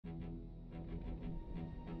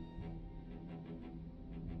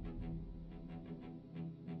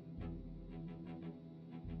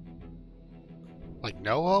Like,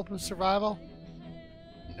 no hope of survival?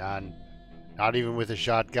 None. Not even with a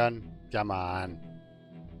shotgun? Come on.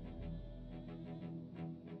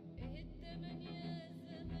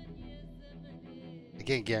 I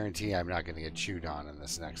can't guarantee I'm not going to get chewed on in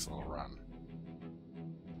this next little run.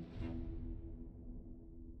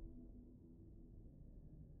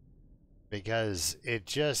 Because it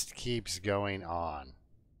just keeps going on.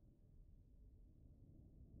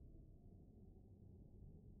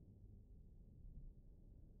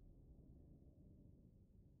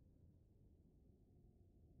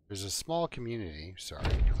 There's a small community. Sorry,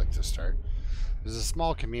 click to start. There's a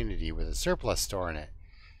small community with a surplus store in it.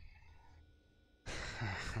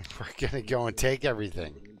 We're gonna go and take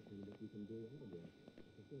everything.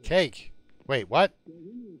 Cake. Wait, what?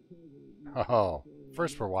 Oh,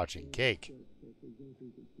 first we're watching Cake.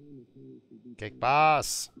 Cake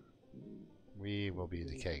boss. We will be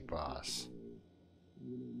the cake boss.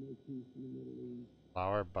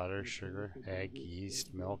 Flour, butter, sugar, egg,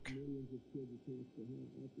 yeast, milk.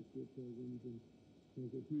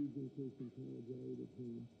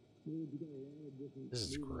 This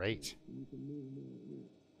is great.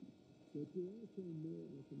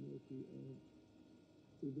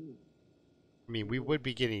 I mean, we would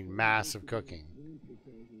be getting massive cooking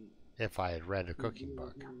if I had read a cooking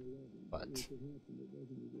book, but,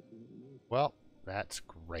 well, that's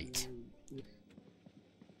great.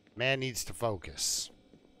 Man needs to focus.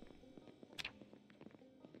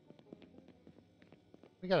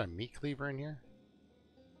 We got a meat cleaver in here?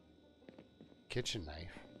 Kitchen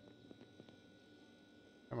knife.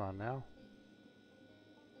 Come on now.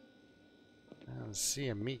 Let's see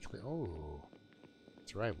a meat cleaver. Oh,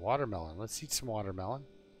 that's right, watermelon. Let's eat some watermelon.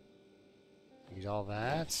 Eat all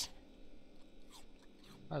that.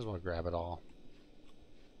 Might as well grab it all.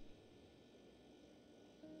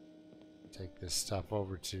 Take this stuff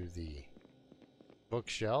over to the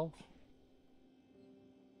bookshelf.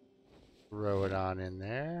 Throw it on in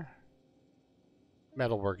there.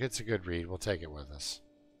 Metalwork, it's a good read. We'll take it with us.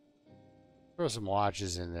 Throw some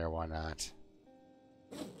watches in there, why not?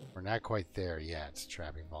 We're not quite there yet.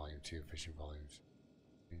 Trapping volume 2, fishing volume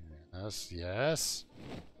 2. Yes, yes.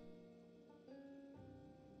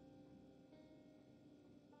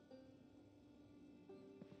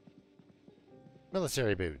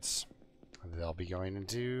 Military boots. They'll be going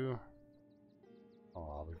into...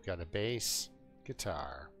 Oh, we've got a bass.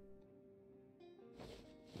 Guitar.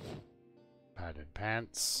 Padded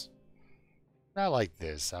pants. I like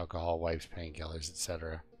this. Alcohol, wipes, painkillers,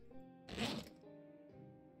 etc.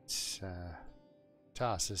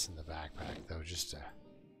 Toss this in the backpack, though,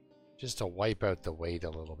 just to wipe out the weight a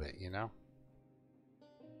little bit, you know?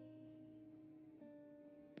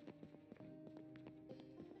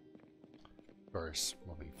 Of course,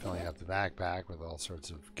 we'll be filling up the backpack with all sorts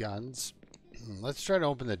of guns. Let's try to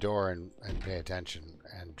open the door and pay attention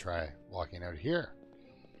and try walking out here.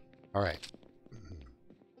 All right.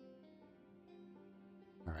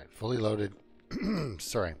 All right, fully loaded.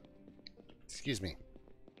 Sorry. Excuse me.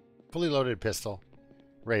 Fully loaded pistol.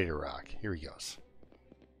 Ready to rock. Here he goes.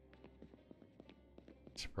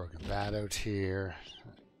 It's a broken bat out here.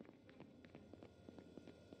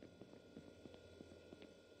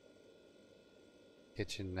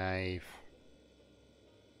 Kitchen knife.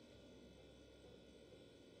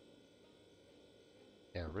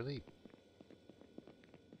 Yeah, really.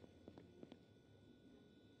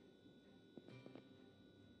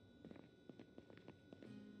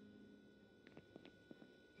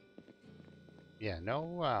 Yeah,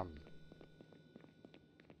 no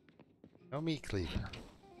meat cleaver.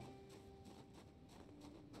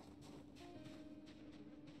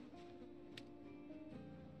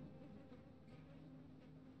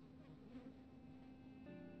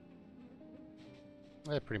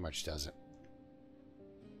 That pretty much does it.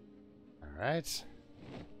 All right.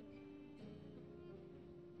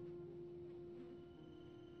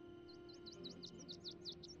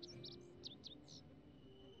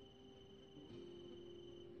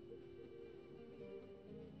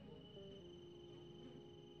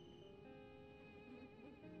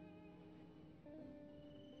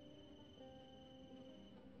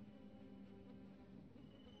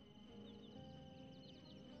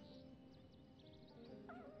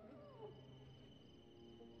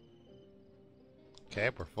 Okay,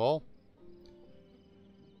 we're full.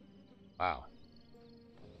 Wow.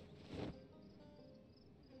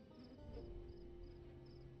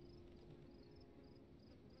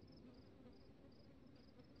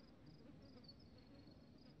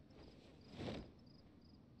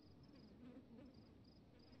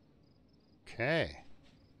 Okay.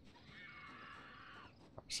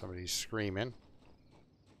 Somebody's screaming.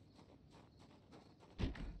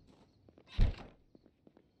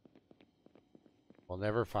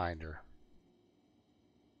 never find her.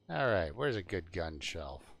 Alright, where's a good gun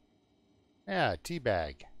shelf? Yeah, tea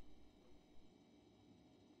bag.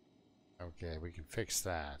 Okay, we can fix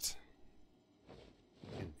that.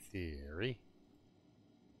 In theory.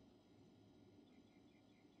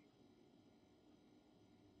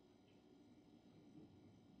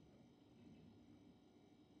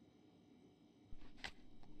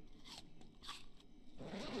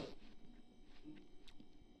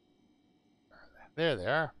 There they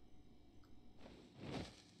are.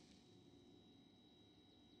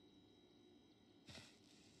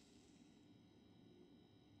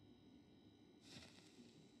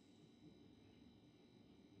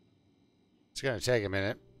 It's going to take a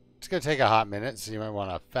minute. It's going to take a hot minute, so you might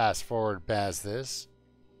want to fast forward past this.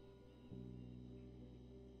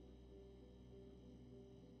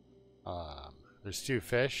 There's two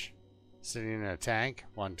fish sitting in a tank.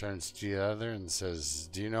 One turns to the other and says,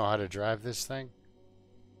 "Do you know how to drive this thing?"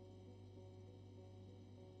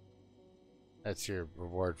 That's your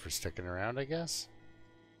reward for sticking around, I guess.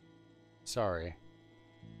 Sorry.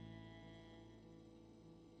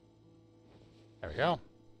 There we go.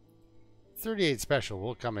 38 special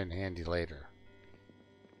will come in handy later.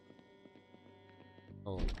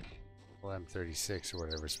 Oh, M36 or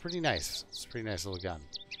whatever. It's pretty nice. It's a pretty nice little gun.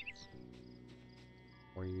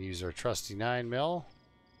 We're going to use our trusty 9mm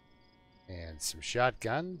and some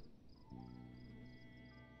shotgun.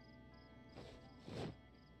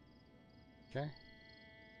 Okay.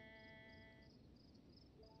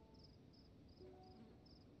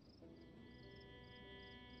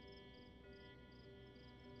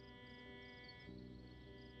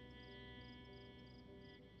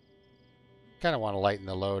 Kind of want to lighten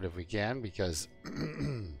the load if we can, because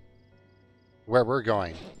where we're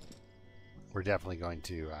going, we're definitely going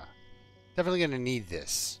to need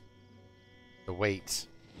this. The weight.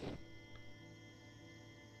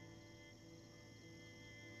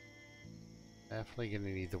 Definitely going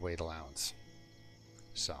to need the weight allowance.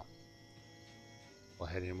 So, we'll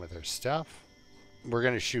head in with our stuff. We're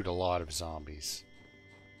going to shoot a lot of zombies.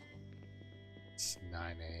 It's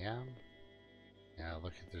 9 a.m. Yeah,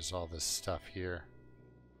 look at, there's all this stuff here.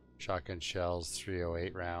 Shotgun shells,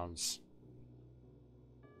 308 rounds.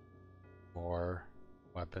 More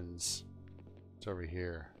weapons. What's over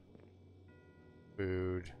here?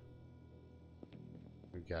 Food.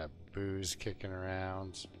 We've got booze kicking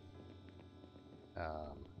around.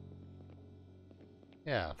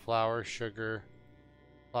 Yeah, flour, sugar,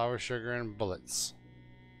 and bullets.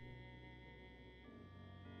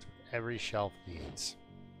 That's what every shelf needs.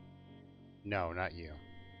 No, not you.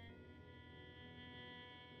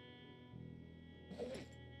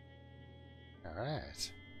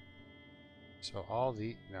 Alright. So all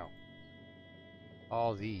these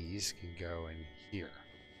can go in here.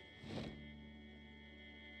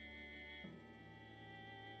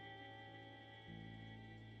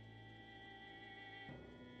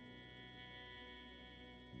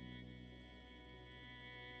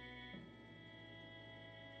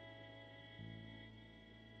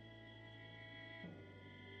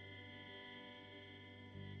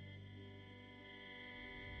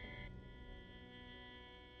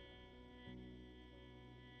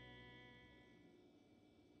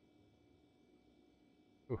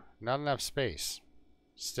 Ooh, not enough space.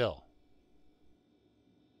 Still.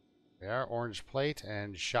 They are orange plate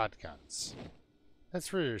and shotguns. That's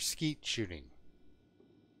for skeet shooting.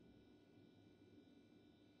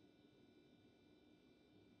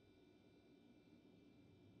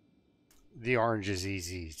 The orange is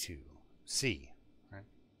easy to see, right?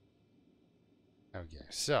 Okay,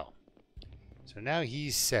 so now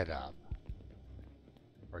he's set up,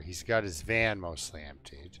 or he's got his van mostly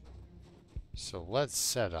emptied. So let's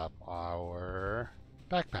set up our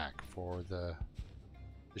backpack for the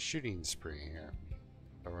shooting spree here.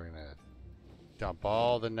 So we're gonna dump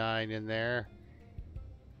all the 9 in there.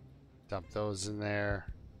 Dump those in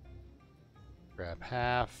there. Grab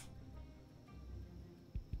half.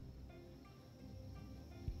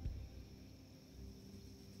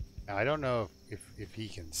 Now I don't know if he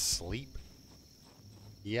can sleep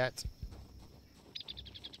yet.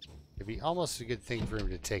 It'd be almost a good thing for him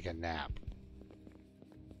to take a nap.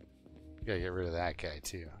 Gotta get rid of that guy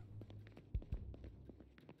too.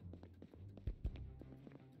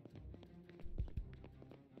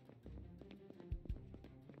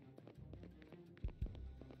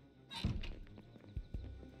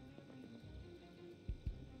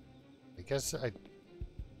 I guess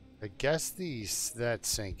that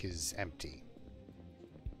sink is empty.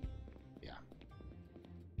 Yeah.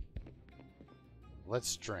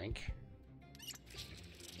 Let's drink.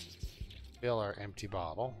 Fill our empty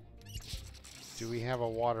bottle. Do we have a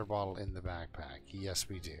water bottle in the backpack? Yes,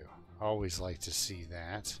 we do. Always like to see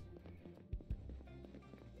that.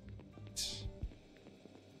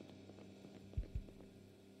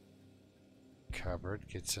 Cupboard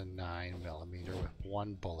gets a 9mm with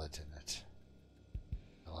 1 bullet in it.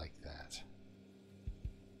 I like that.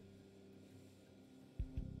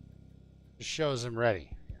 Just shows I'm ready.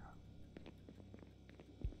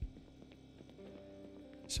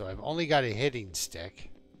 So I've only got a hitting stick.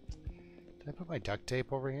 Did I put my duct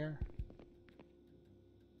tape over here?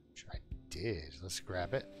 I did. Let's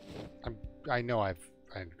grab it. I know I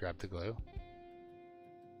grabbed the glue.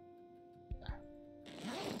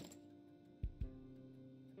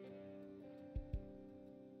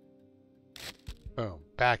 Boom.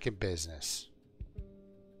 Back in business.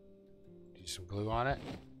 Do some glue on it.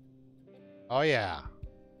 Oh yeah.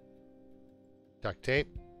 Duct tape.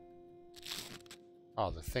 Oh,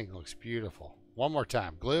 the thing looks beautiful. One more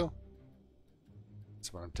time. Glue.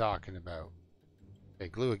 That's what I'm talking about. Okay,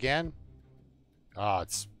 glue again. Oh,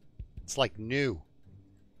 it's like new.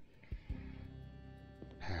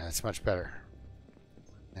 That's much better.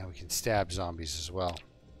 Now we can stab zombies as well.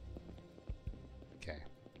 Okay.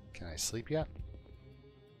 Can I sleep yet?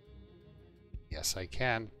 Yes, I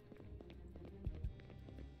can.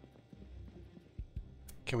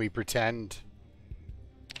 Can we pretend?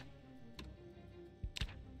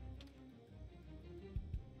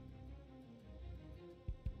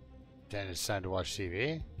 Then it's time to watch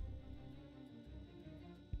TV.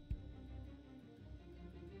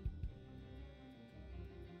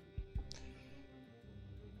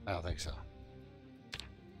 I don't think so.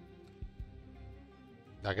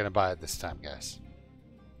 Not gonna buy it this time, guys.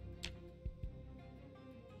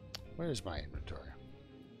 Where's my inventory?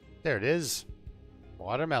 There it is.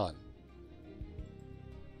 Watermelon.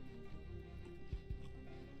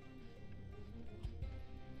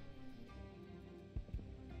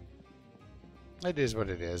 It is what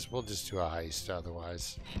it is. We'll just do a heist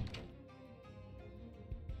otherwise.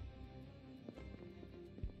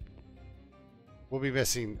 We'll be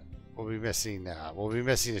missing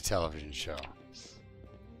a television show.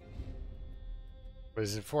 But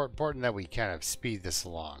it's important that we kind of speed this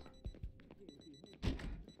along.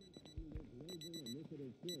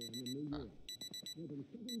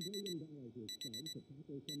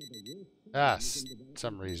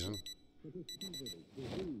 Some reason.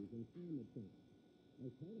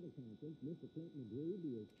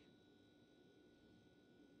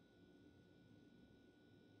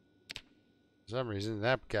 For some reason,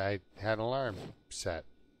 that guy had an alarm set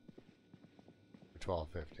for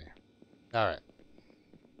 12:50. All right,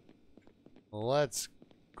 let's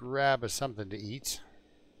grab something to eat.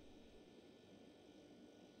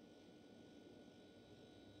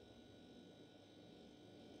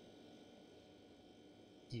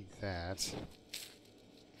 Eat that.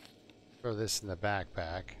 Throw this in the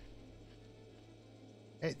backpack.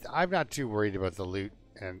 I'm not too worried about the loot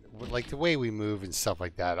and like the way we move and stuff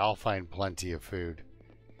like that. I'll find plenty of food.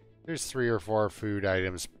 There's 3 or 4 food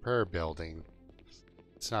items per building.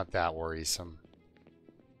 It's not that worrisome.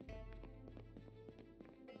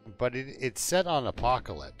 But it's set on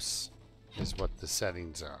apocalypse is what the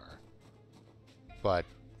settings are. But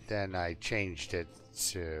then I changed it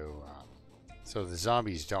to so the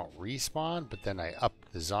zombies don't respawn, but then I up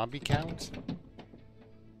the zombie count.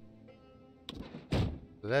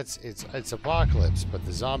 So that's it's apocalypse, but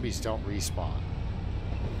the zombies don't respawn.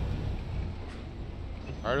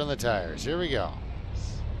 Hard on the tires. Here we go.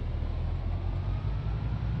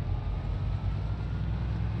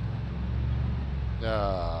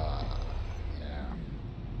 Yeah.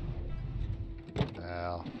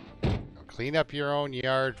 Well, clean up your own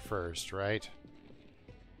yard first, right?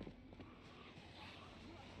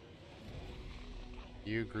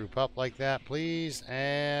 You group up like that, please.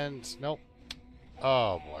 And nope.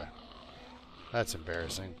 Oh boy, that's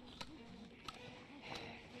embarrassing.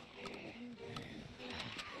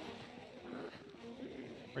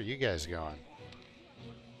 Where are you guys going?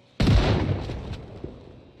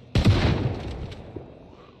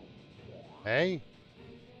 Hey,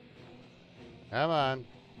 come on.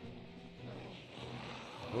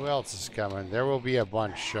 Who else is coming? There will be a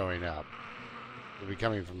bunch showing up. They'll be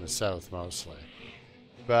coming from the south mostly.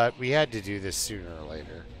 But we had to do this sooner or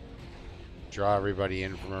later. Draw everybody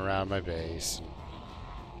in from around my base.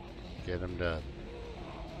 And get them to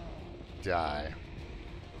die.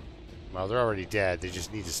 Well, they're already dead. They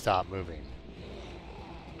just need to stop moving.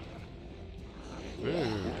 Ooh,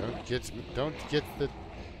 don't get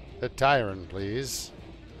the tyrant, please.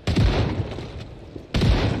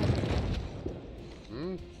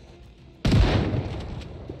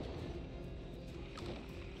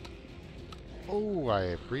 Oh, Oh, I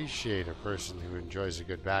appreciate a person who enjoys a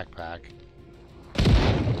good backpack.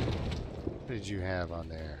 What did you have on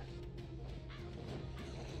there?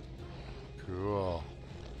 Cool.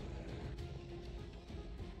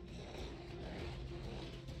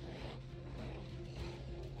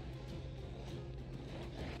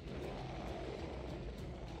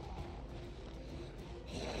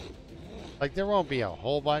 Like, there won't be a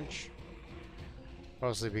whole bunch.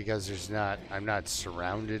 Mostly because I'm not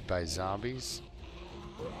surrounded by zombies.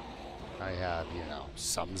 I have, you know,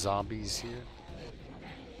 some zombies here.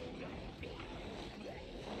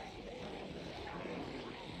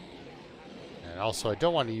 And also, I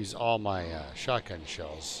don't want to use all my shotgun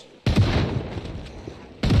shells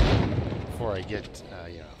before I get,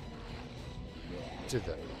 you know,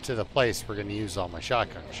 to the place we're going to use all my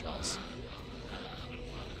shotgun shells.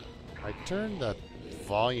 I turned the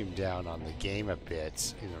volume down on the game a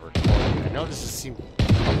bit in the recording. I noticed it seemed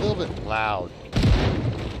a little bit loud,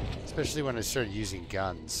 especially when I started using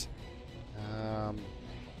guns. I'm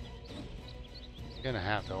gonna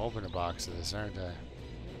have to open a box of this, aren't I?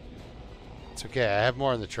 It's okay, I have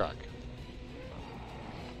more in the truck.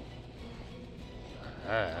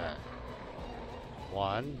 Alright.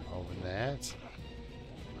 One, open that.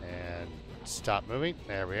 And stop moving.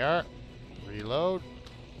 There we are. Reload.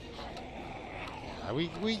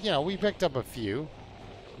 We picked up a few.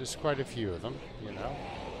 There's quite a few of them, you know.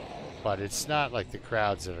 But it's not like the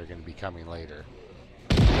crowds that are going to be coming later.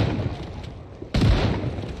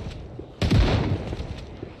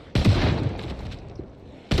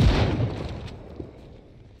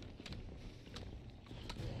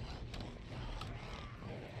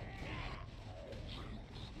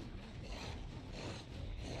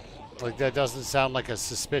 Like, that doesn't sound like a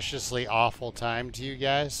suspiciously awful time to you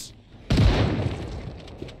guys?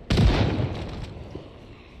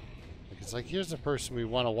 It's like, here's a person we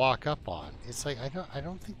want to walk up on. It's like, I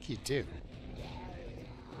don't think you do.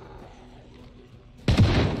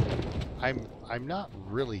 I'm not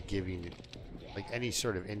really giving like any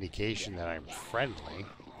sort of indication that I'm friendly.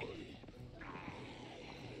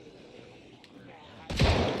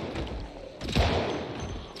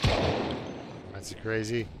 That's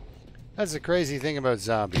a crazy thing about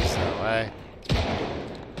zombies, though, eh?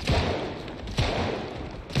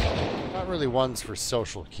 Not really ones for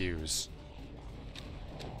social cues.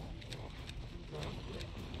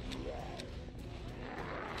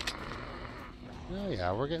 Oh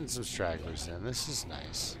yeah, we're getting some stragglers in. This is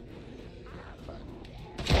nice.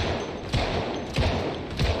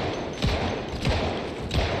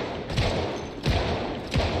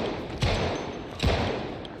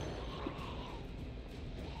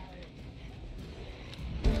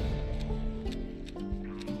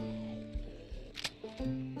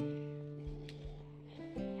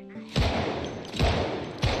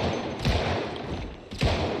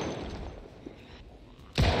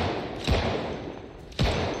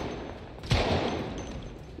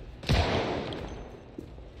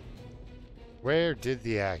 Where did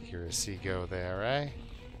the accuracy go there, eh?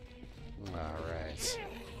 Alright.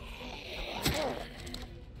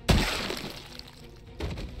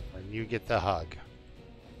 And you get the hug.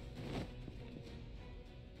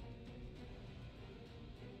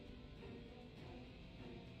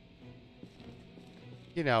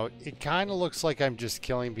 You know, it kind of looks like I'm just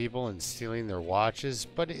killing people and stealing their watches,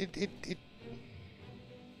 but it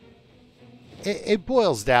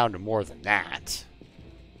boils down to more than that.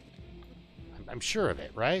 I'm sure of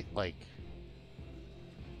it, right? Like,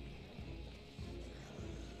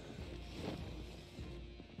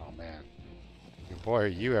 oh man, boy, are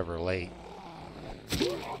you ever late?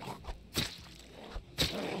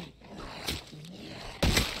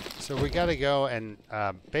 So we gotta go, and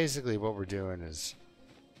basically what we're doing is,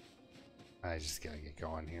 I just gotta get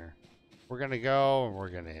going here. We're gonna go and we're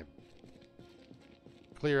gonna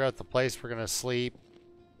clear out the place we're gonna sleep.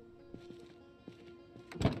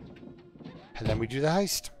 And then we do the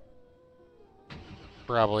heist.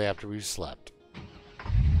 Probably after we've slept.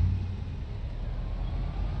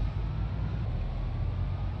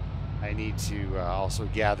 I need to also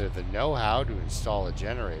gather the know-how to install a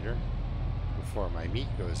generator before my meat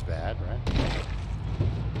goes bad, right?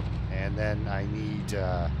 And then I need...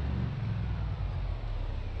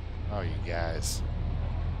 oh, you guys.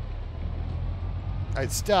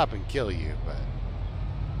 I'd stop and kill you, but...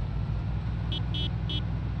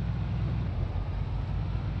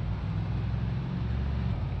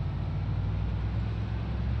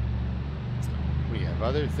 we have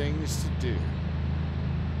other things to do.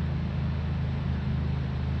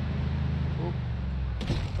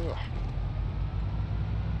 Ugh.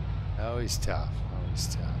 Always tough. Always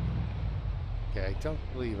tough. Okay, I don't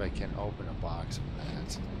believe I can open a box of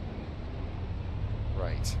that.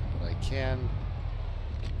 Right, but I can.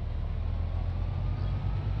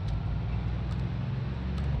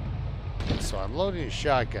 So I'm loading a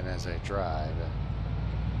shotgun as I drive.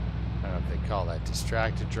 I don't know if they call that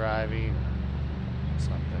distracted driving or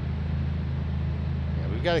something. Yeah,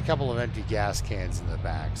 we've got a couple of empty gas cans in the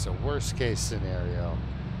back. So worst case scenario,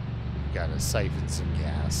 we've got to siphon some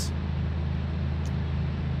gas.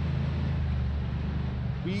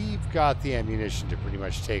 We've got the ammunition to pretty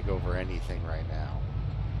much take over anything right now.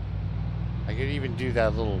 I could even do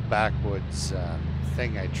that little backwoods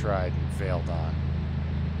thing I tried and failed on.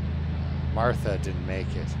 Martha didn't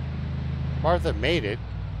make it. Martha made it,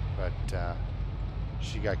 but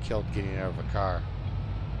she got killed getting out of a car.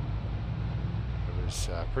 It was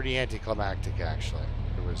pretty anticlimactic, actually.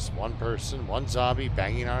 There was one person, one zombie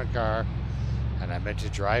banging on a car, and I meant to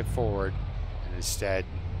drive forward, and instead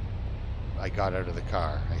I got out of the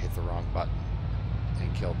car. I hit the wrong button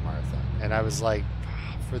and killed Martha. And I was like,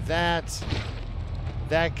 for that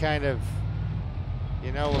kind of,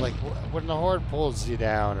 you know, like when the horde pulls you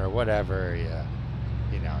down or whatever,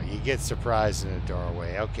 you know, you get surprised in a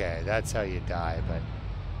doorway. Okay, that's how you die. But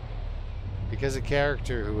because a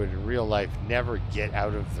character who would in real life never get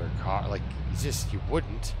out of their car, like you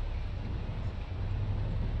wouldn't.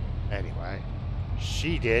 Anyway,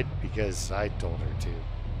 she did because I told her to.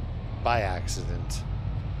 By accident.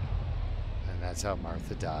 And that's how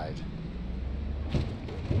Martha died.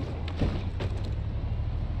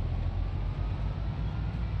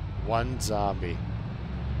 One zombie.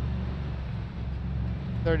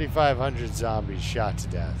 3,500 zombies shot to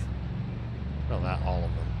death. Well, not all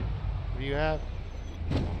of them. What do you have?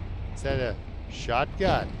 Is that a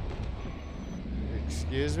shotgun?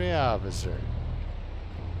 Excuse me, officer.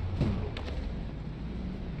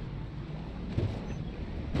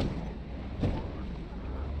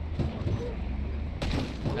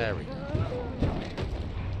 There we go.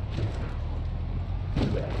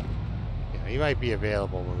 Yeah, he might be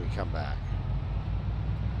available when we come back.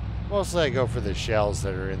 Mostly I go for the shells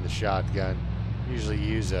that are in the shotgun. Usually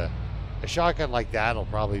use a shotgun like that will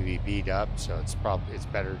probably be beat up, so it's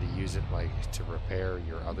better to use it like to repair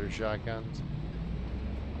your other shotguns.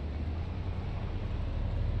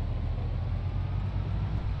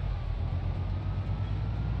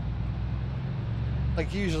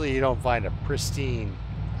 Like usually you don't find a pristine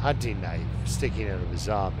hunting knife sticking out of a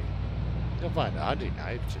zombie. You'll find a hunting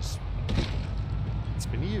knife, just it's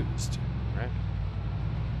been used, right?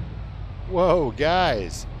 Whoa,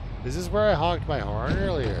 guys, this is where I honked my horn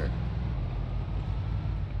earlier.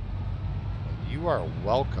 You are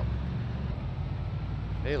welcome.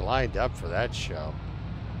 They lined up for that show.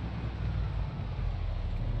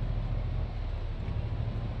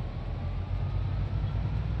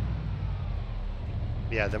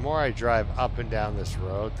 Yeah, the more I drive up and down this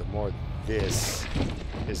road, the more this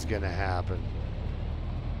is going to happen.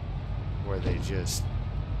 Where they just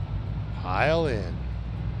pile in.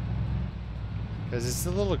 Because it's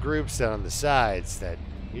the little groups down on the sides that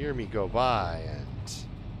hear me go by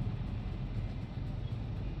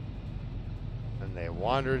and they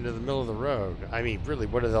wander into the middle of the road. I mean, really,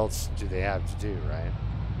 what else do they have to do, right?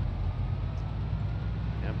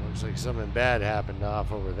 Yep, looks like something bad happened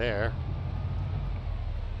off over there.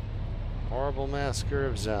 Horrible massacre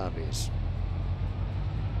of zombies.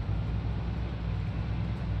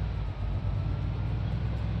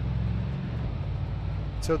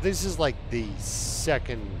 So this is like the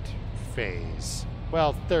second phase.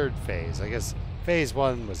 Well, third phase. I guess phase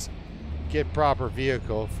one was get proper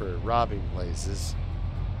vehicle for robbing places.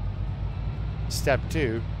 Step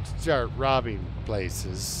two, start robbing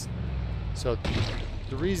places. So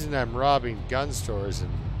the reason I'm robbing gun stores and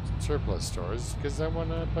surplus stores because I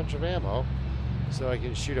want a bunch of ammo so I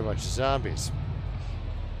can shoot a bunch of zombies.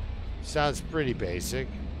 Sounds pretty basic,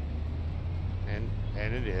 and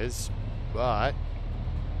it is, but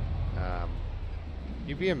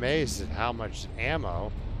you'd be amazed at how much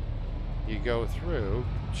ammo you go through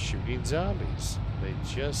shooting zombies. They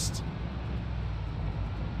just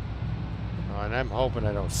and I'm hoping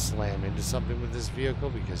I don't slam into something with this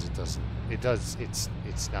vehicle because it's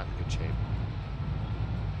not in good shape.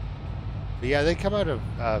 But yeah, they come out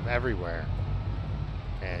of everywhere.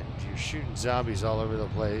 And you're shooting zombies all over the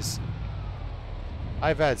place.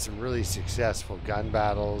 I've had some really successful gun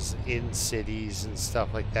battles in cities and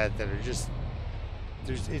stuff like that that are just...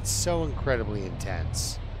 it's so incredibly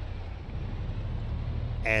intense.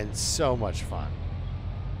 And so much fun.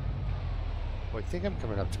 Well, I think I'm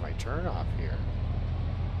coming up to my turnoff here.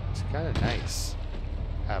 It's kind of nice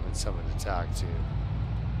having someone to talk to.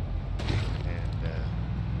 And...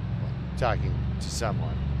 talking to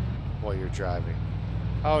someone while you're driving.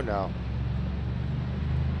 Oh no.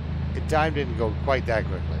 Time didn't go quite that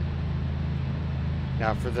quickly.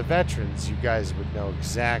 Now for the veterans, you guys would know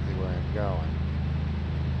exactly where I'm going.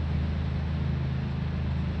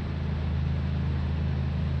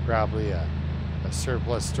 Probably a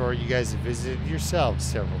surplus store you guys have visited yourselves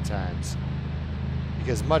several times.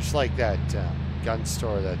 Because much like that gun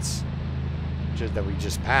store that we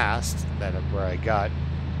just passed, where I got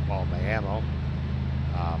all my ammo,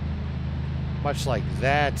 much like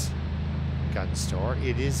that gun store,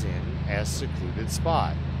 it is in a secluded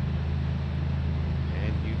spot.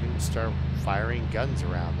 And you can start firing guns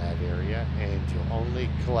around that area, and you'll only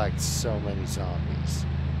collect so many zombies.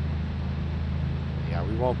 Yeah,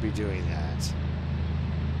 we won't be doing that.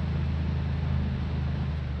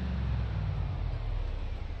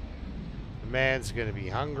 The man's gonna be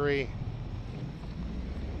hungry.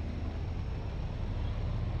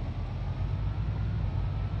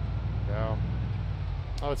 No.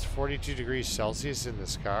 Oh, it's 42 degrees Celsius in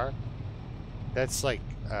this car. That's like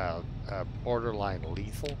borderline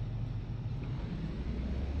lethal.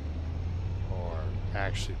 Or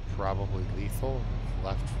actually probably lethal.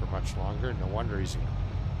 Left for much longer. No wonder he's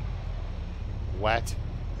wet.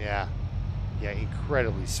 Yeah. Yeah,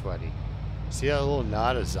 incredibly sweaty. See that little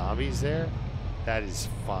knot of zombies there? That is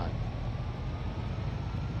fun.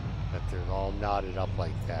 That they're all knotted up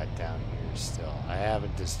like that down here still. I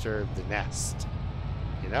haven't disturbed the nest.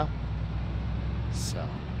 You know? So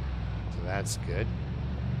that's good.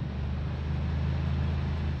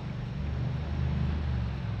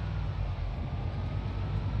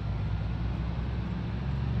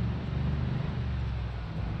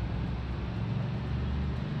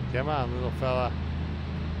 Come on, little fella.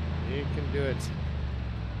 You can do it.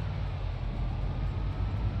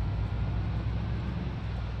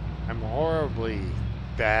 I'm horribly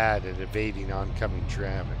bad at evading oncoming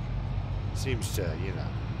traffic. Seems to, you know,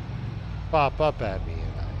 pop up at me and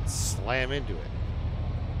I slam into it.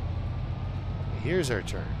 Here's our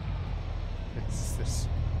turn. It's this.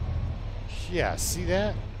 Yeah, see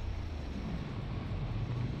that?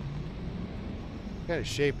 What kind of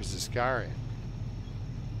shape is this car in?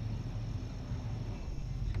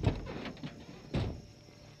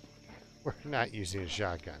 We're not using a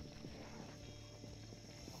shotgun.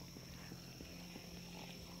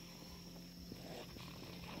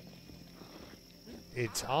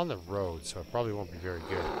 It's on the road, so it probably won't be very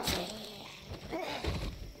good.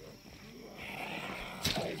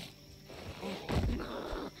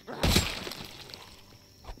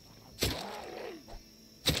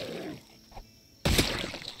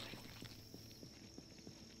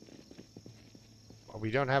 Well,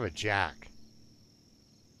 we don't have a jack.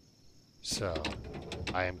 So,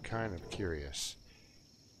 I am kind of curious.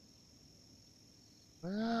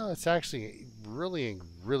 Well, it's actually really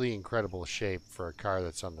incredible shape for a car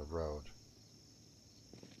that's on the road.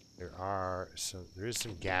 There is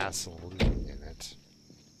some gasoline in it.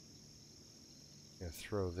 I'm gonna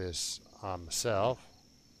throw this on myself.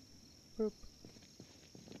 Boop.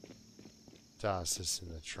 Toss this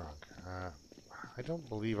in the trunk. I don't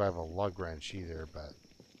believe I have a lug wrench either, but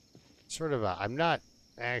sort of I'm not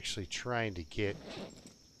actually trying to get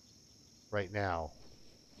right now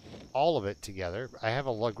all of it together. I have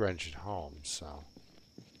a lug wrench at home, so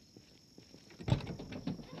I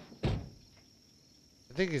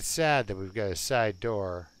think it's sad that we've got a side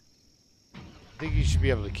door. I think you should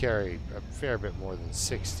be able to carry a fair bit more than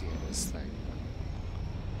 60 in this thing.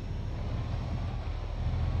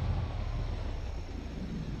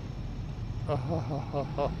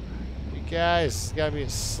 Oh, you guys got me a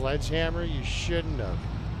sledgehammer? You shouldn't have.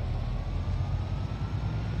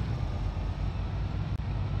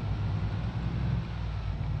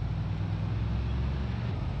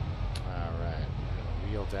 Alright, I'm gonna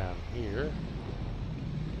wheel down here.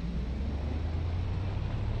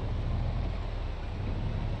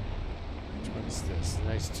 Which one's this? A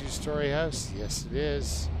nice two-story house? Yes, it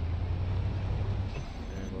is.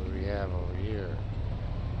 And what do we have over here?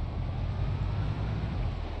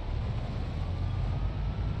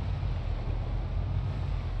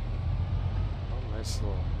 Nice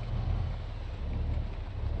little.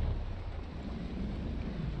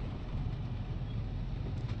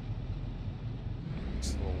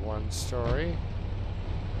 Nice little one-story.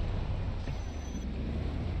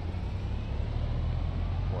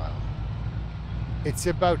 Wow. It's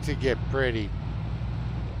about to get pretty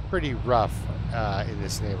rough in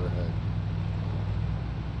this neighborhood.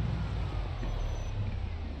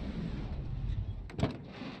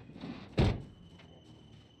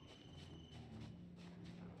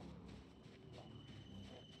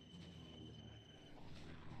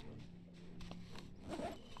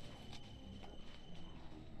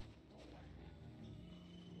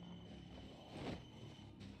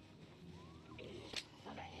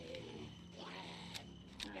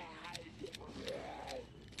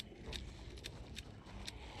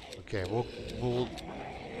 Okay,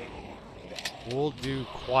 we'll do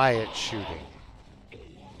quiet shooting.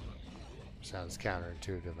 Sounds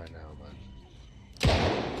counterintuitive, I know, but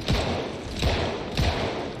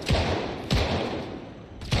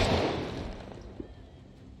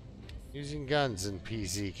using guns in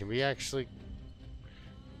PZ can be actually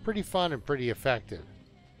pretty fun and pretty effective.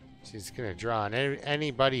 See, it's going to draw on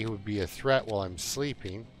anybody who would be a threat while I'm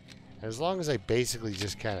sleeping. And as long as I basically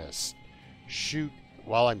just kind of shoot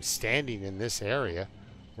while I'm standing in this area,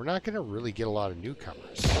 we're not going to really get a lot of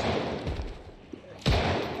newcomers.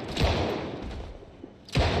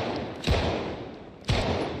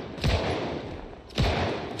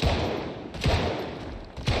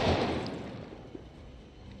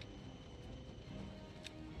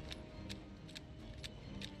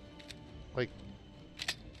 Like,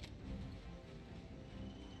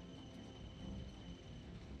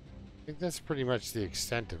 I think that's pretty much the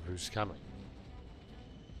extent of who's coming.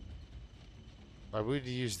 If I would have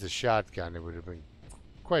used the shotgun, it would have been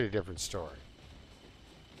quite a different story.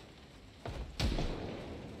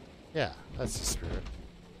 Yeah, that's the spirit.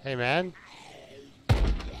 Hey, man.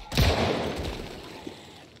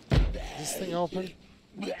 Is this thing open?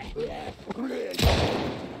 It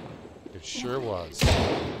sure was.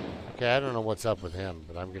 Okay, I don't know what's up with him,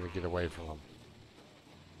 but I'm going to get away from him.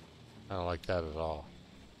 I don't like that at all.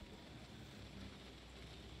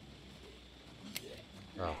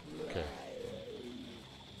 Oh, okay.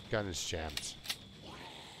 Gun is jammed.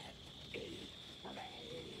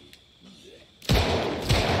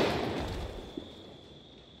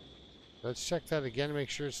 Let's check that again to make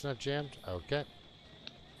sure it's not jammed. Okay.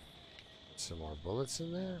 Some more bullets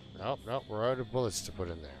in there? Nope, nope, we're out of bullets to put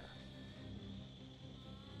in there.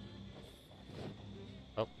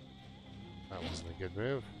 Oh, that wasn't a good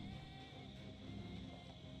move.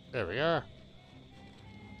 There we are.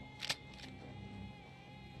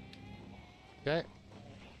 Okay.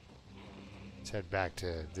 Let's head back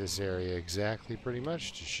to this area exactly, pretty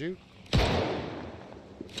much, to shoot.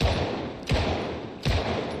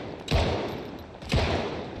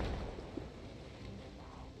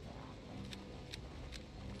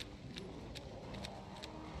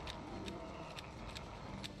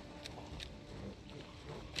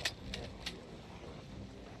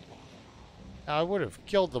 Now, I would have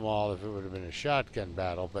killed them all if it would have been a shotgun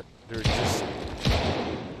battle, but they're just...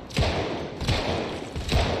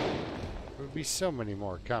 There would be so many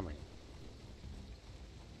more coming.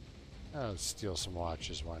 Oh, steal some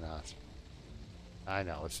watches, why not? I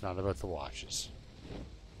know, it's not about the watches.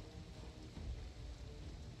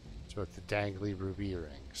 It's about the dangly ruby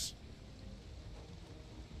earrings.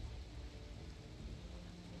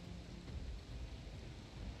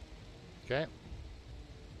 Okay. I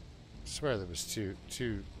swear there was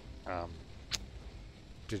two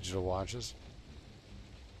digital watches.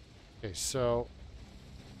 Okay, so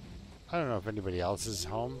I don't know if anybody else is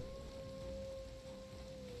home.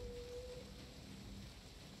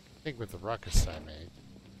 I think with the ruckus I made.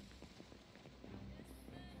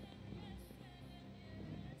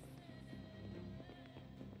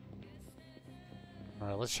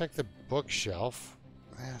 Alright, let's check the bookshelf.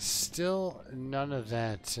 Still none of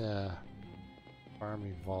that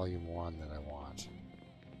Army Volume 1 that I want.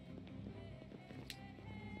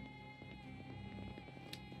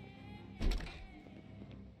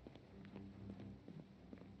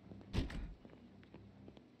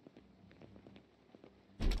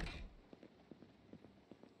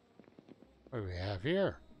 What do we have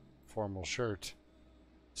here? Formal shirt,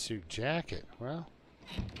 suit jacket. Well,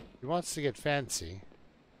 he wants to get fancy.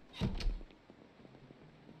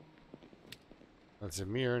 That's a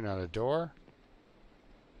mirror, not a door.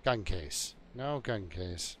 Gun case. No gun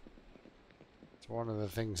case. It's one of the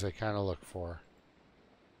things I kind of look for.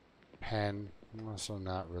 Pen. Also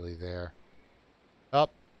not really there. Oh,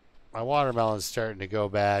 my watermelon's starting to go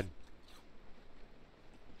bad.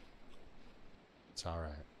 It's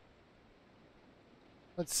alright.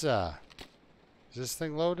 Let's, is this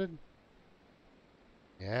thing loaded?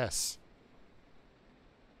 Yes.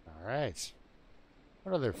 Alright.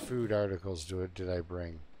 What other food articles did I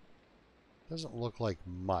bring? Doesn't look like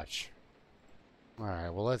much.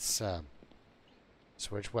 Alright, well let's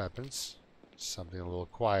switch weapons. Something a little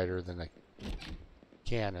quieter than a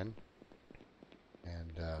cannon.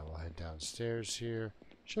 And we'll head downstairs here.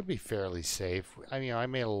 Should be fairly safe. I mean, I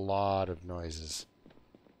made a lot of noises.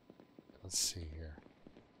 Let's see here.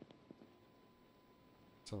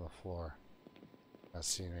 What's on the floor? Not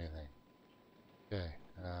seeing anything. Okay,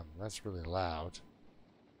 that's really loud.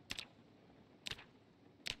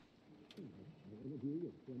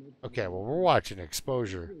 Okay, well we're watching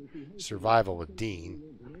Exposure Survival with Dean.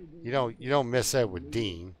 You don't miss out with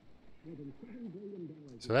Dean.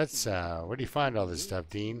 So that's, where do you find all this stuff,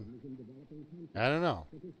 Dean? I don't know.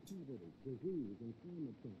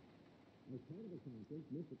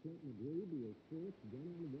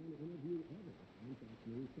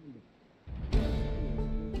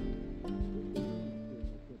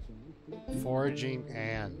 Foraging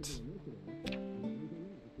and...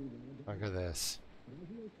 Look at this.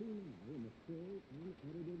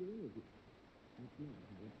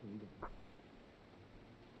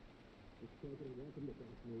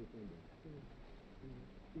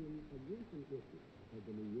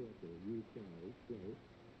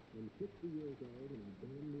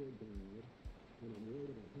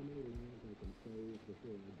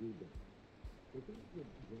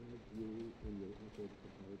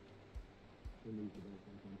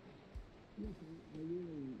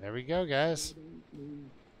 There we go, guys.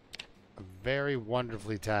 A very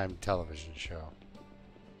wonderfully timed television show.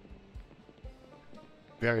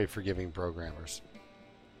 Very forgiving programmers.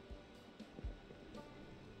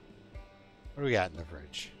 What do we got in the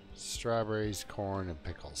fridge? Strawberries, corn, and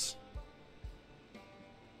pickles.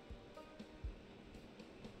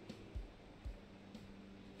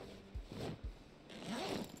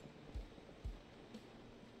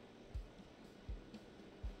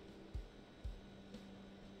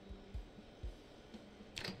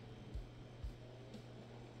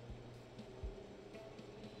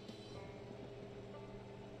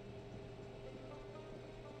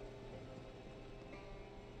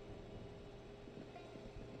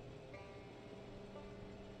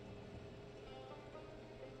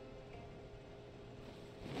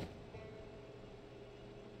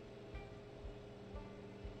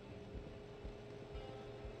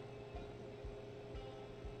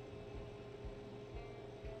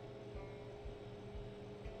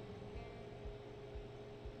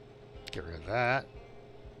 Get rid of that.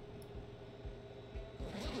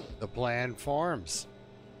 The plan forms.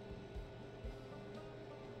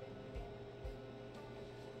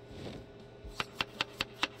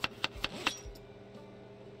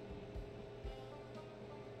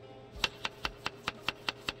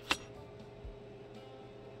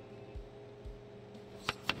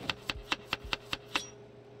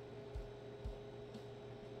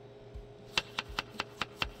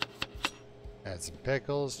 Add some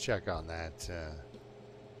pickles. Check on that the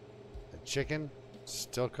chicken.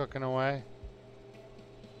 Still cooking away.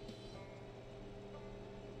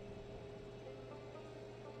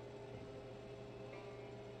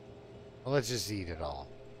 Well, let's just eat it all.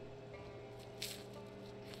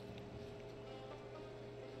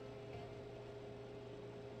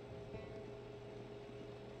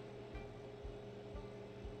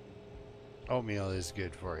 Oatmeal is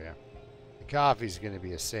good for you. The coffee's going to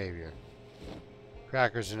be a savior.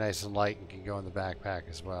 Crackers are nice and light and can go in the backpack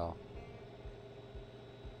as well.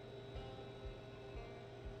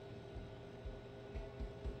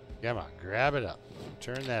 Come on, grab it up.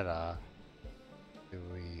 Turn that off. Do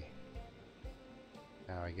we...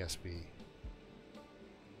 Now I guess we...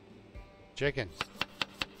 Chicken.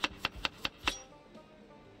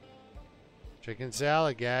 Chicken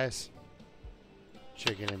salad, guys.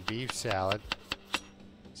 Chicken and beef salad.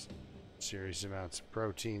 Some serious amounts of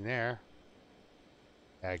protein there.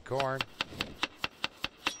 Add corn.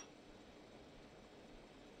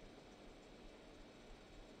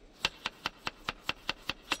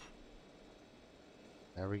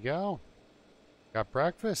 There we go. Got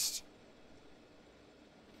breakfast.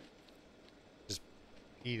 Just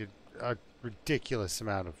eat a ridiculous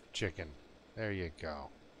amount of chicken. There you go.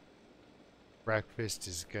 Breakfast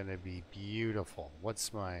is gonna be beautiful.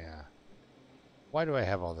 What's my, why do I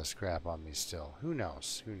have all this crap on me still? Who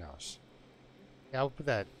knows? Who knows? Yeah, I'll put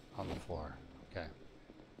that on the floor. Okay.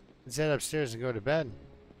 Let's head upstairs and go to bed.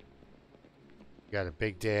 We got a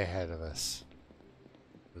big day ahead of us.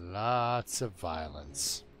 Lots of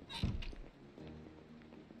violence.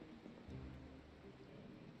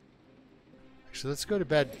 Actually, let's go to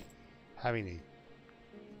bed having a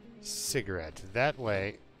cigarette. That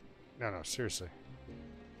way... No, seriously.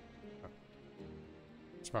 Oh.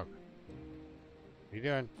 Smoke. What are you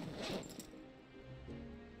doing?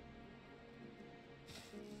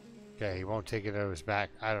 Okay, he won't take it out of his back.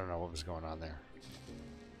 I don't know what was going on there.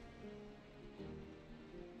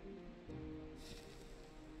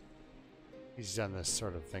 He's done this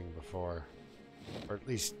sort of thing before. Or at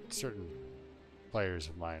least certain players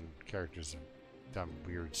of mine, characters, have done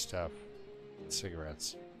weird stuff with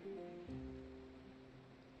cigarettes.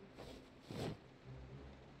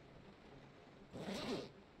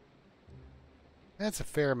 That's a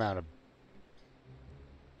fair amount of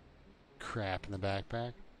crap in the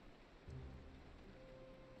backpack.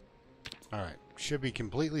 Alright, should be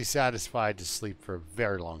completely satisfied to sleep for a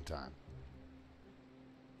very long time.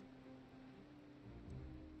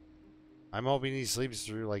 I'm hoping he sleeps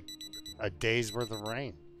through like a day's worth of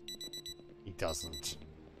rain. He doesn't.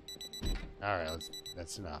 Alright,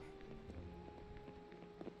 that's enough.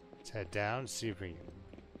 Let's head down, see if we can...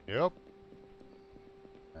 Nope.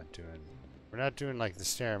 We're not doing like the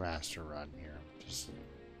Stairmaster run here. Just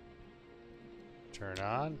turn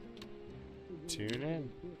on, tune in.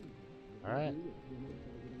 Alright.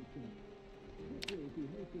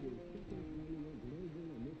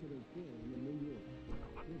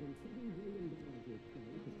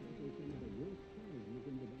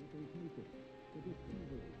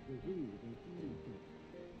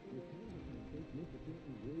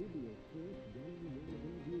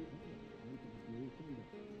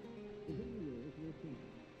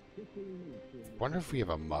 Wonder if we have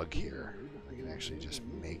a mug here. I can actually just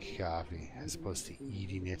make coffee as opposed to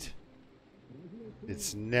eating it.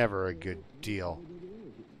 It's never a good deal.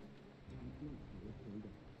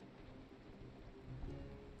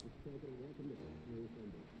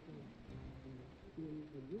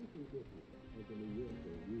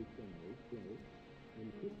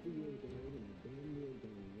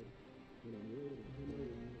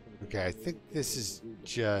 Okay, I think this is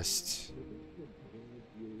just...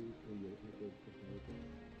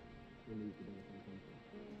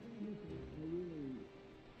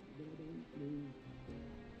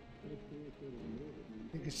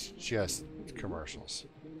 I think it's just commercials.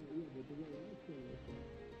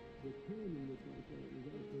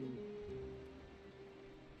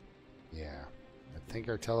 Yeah, I think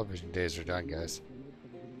our television days are done, guys.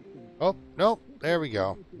 Oh, nope, there we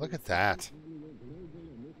go. Look at that.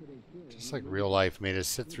 Just like real life made us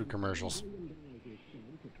sit through commercials. Do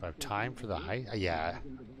I have time for the heist? Yeah.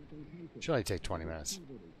 Should only take 20 minutes.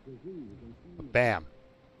 Bam.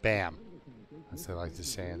 Bam. As they like to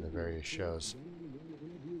say in the various shows.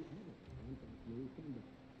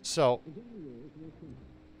 So,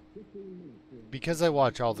 because I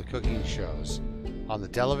watch all the cooking shows on the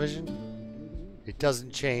television, it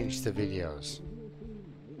doesn't change the videos.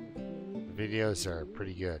 The videos are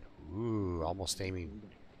pretty good. Ooh, almost aiming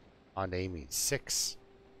on aiming 6.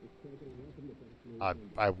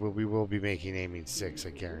 We will be making aiming 6, I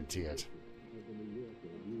guarantee it.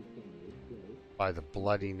 By the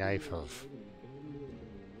bloody knife of...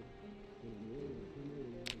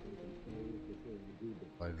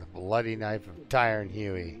 By the bloody knife of Tyme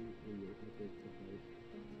Huey.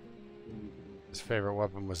 His favorite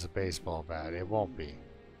weapon was a baseball bat. It won't be.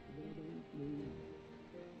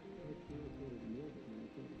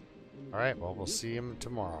 Alright, well, we'll see him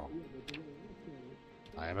tomorrow.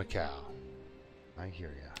 I am a cow. I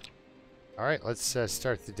hear ya. Alright, let's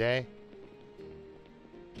start the day.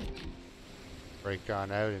 Break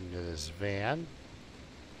on out into this van.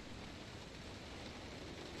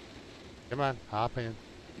 Come on, hop in.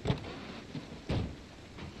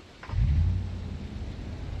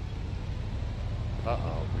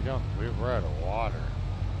 Uh-oh, we're out of water.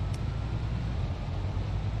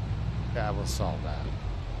 Yeah, we'll solve that.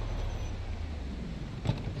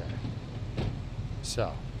 Okay.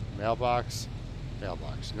 So, mailbox,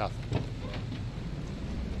 nothing.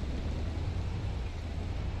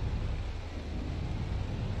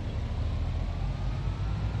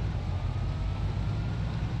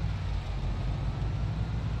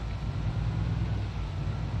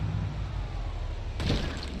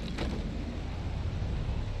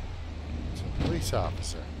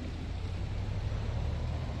 Officer.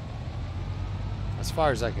 As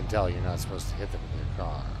far as I can tell, you're not supposed to hit them with your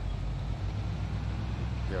car.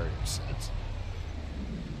 Very upset.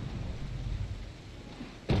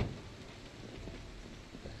 Okay,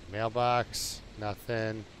 mailbox,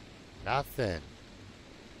 nothing. Nothing.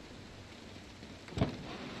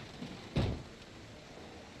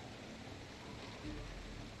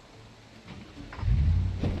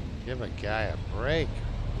 Give a guy a break.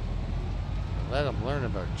 Let them learn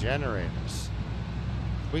about generators.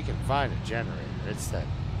 We can find a generator. It's that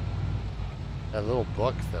little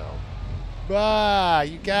book, though. Bah,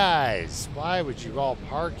 you guys! Why would you all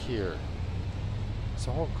park here? It's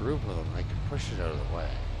a whole group of them. I can push it out of the way.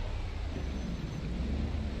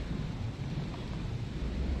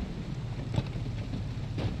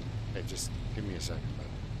 Hey, just give me a second,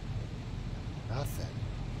 bud. Nothing.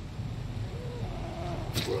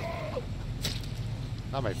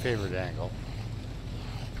 Not my favorite angle.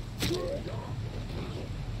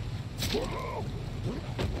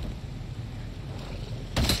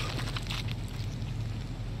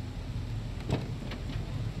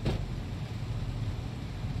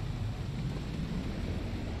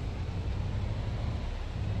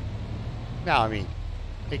 Now, I mean,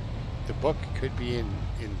 the book could be in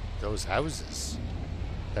those houses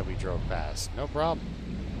that we drove past. No problem.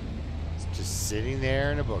 It's just sitting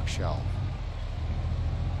there in a bookshelf.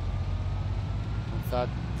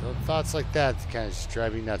 Thoughts like that kind of just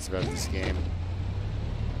drive me nuts about this game.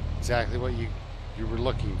 Exactly what you were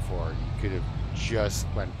looking for. You could have just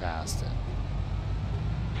went past it.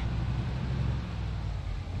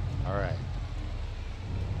 All right.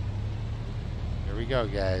 Here we go,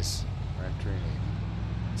 guys. We're entering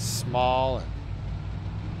a small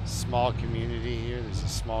community here. There's a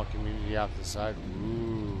small community off the side.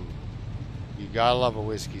 Ooh. You gotta love a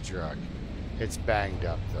whiskey truck. It's banged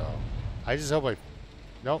up, though. I just hope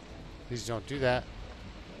Nope. Please don't do that.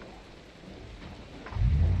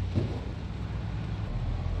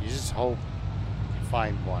 You just hope you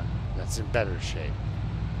find one that's in better shape.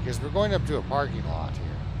 Because we're going up to a parking lot here.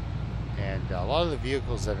 And a lot of the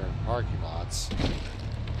vehicles that are in parking lots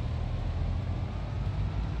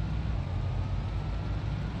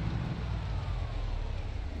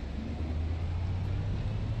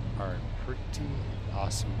are in pretty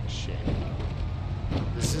awesome shape.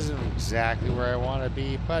 This isn't exactly where I want to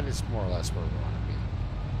be, but it's more or less where we want to be.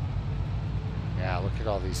 Yeah, look at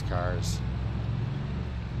all these cars.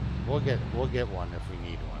 We'll get one if we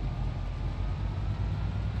need one.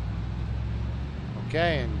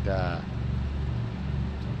 Okay, and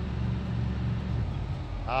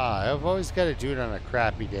I've always got to do it on a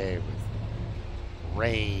crappy day with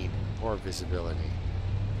rain, poor visibility.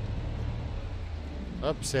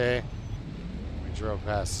 Oopsie. We drove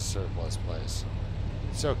past the surplus place.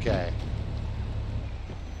 It's okay.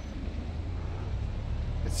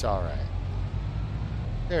 It's alright.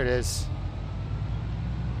 There it is.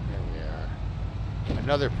 There we are.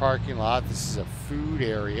 Another parking lot. This is a food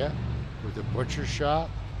area with a butcher shop.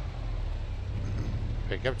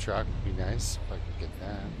 Pickup truck would be nice if I could get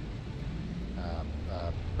that.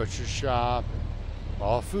 Butcher shop.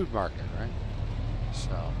 Well, a food market, right?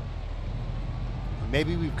 So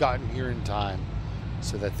maybe we've gotten here in time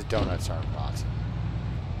so that the donuts aren't rotten.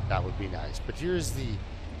 That would be nice. But here's the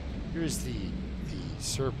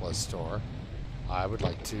surplus store. I would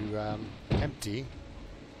like to empty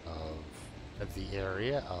of the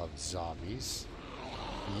area of zombies.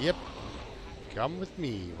 Yep. Come with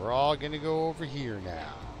me. We're all gonna go over here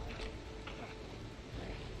now.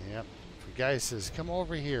 Yep. If a guy says, come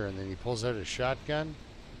over here, and then he pulls out a shotgun,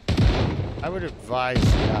 I would advise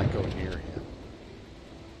you not go near him.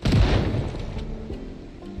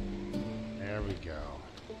 There we go.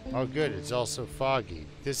 Oh good, it's also foggy.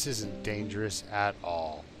 This isn't dangerous at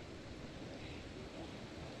all.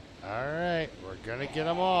 Alright, we're gonna get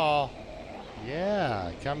them all.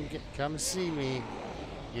 Yeah, come see me.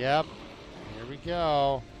 Yep. Here we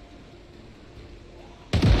go.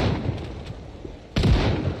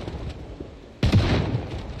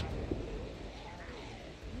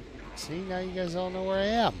 See, now you guys all know where I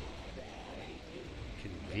am.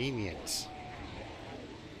 Convenient.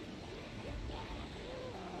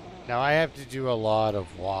 Now I have to do a lot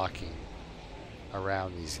of walking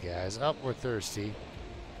around these guys. Oh, we're thirsty.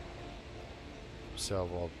 So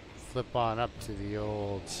we'll flip on up to the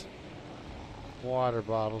old water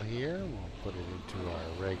bottle here. We'll put it into our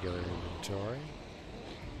regular inventory.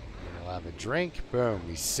 We'll have a drink. Boom,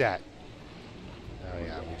 we set. Oh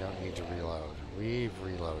yeah, we don't need to reload. We've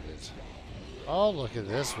reloaded. Oh, look at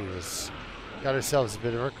this. We just got ourselves a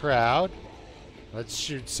bit of a crowd. Let's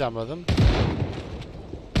shoot some of them.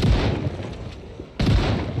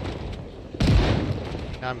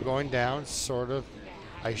 Now I'm going down, sort of.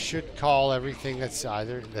 I should call everything that's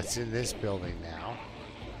in this building now.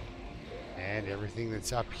 And everything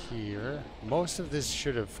that's up here. Most of this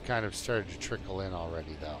should have kind of started to trickle in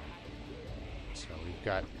already, though. So we've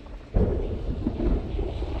got...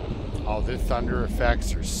 Oh, the thunder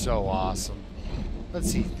effects are so awesome.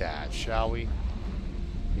 Let's eat that, shall we?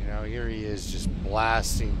 You know, here he is just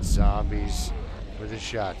blasting zombies with a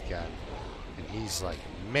shotgun. And he's like,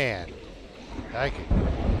 man, I could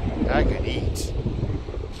eat.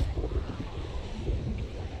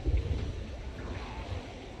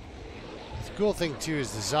 The cool thing too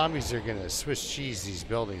is the zombies are gonna Swiss cheese these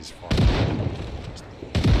buildings for me.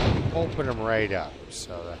 Open them right up.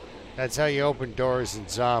 So that's how you open doors in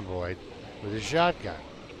Zomboid with a shotgun.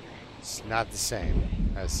 It's not the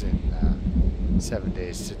same as in 7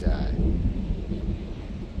 Days to Die.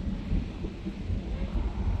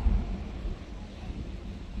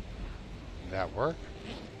 Did that work?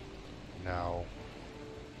 No.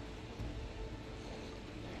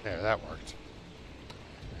 There, that worked.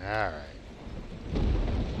 Alright.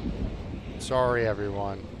 Sorry,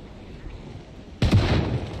 everyone.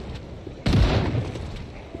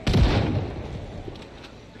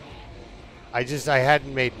 I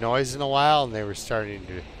hadn't made noise in a while, and they were starting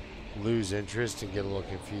to lose interest and get a little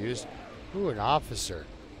confused. Ooh, an officer.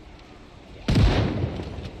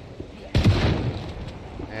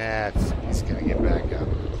 He's gonna get back up.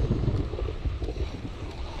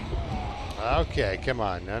 Okay, come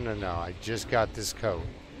on. No. I just got this coat.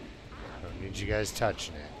 Don't need you guys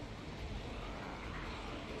touching it.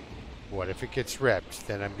 What if it gets ripped?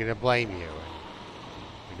 Then I'm gonna blame you.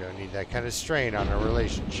 We don't need that kind of strain on our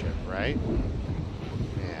relationship, right?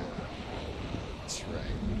 Yeah, that's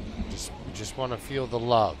right. We just want to feel the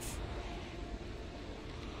love.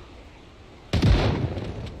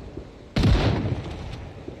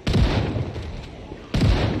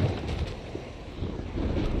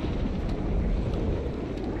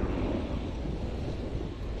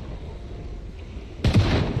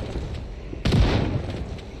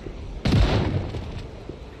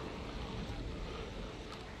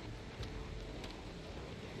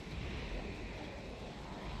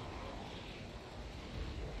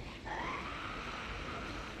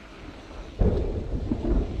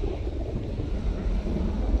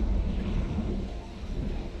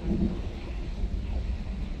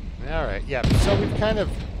 Alright, yeah, so we've kind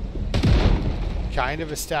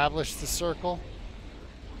of established the circle.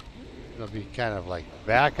 It'll be kind of like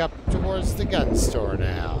back up towards the gun store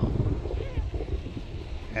now.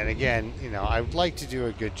 And again, you know, I would like to do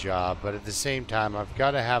a good job, but at the same time, I've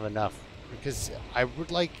got to have enough, because I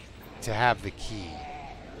would like to have the key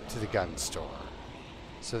to the gun store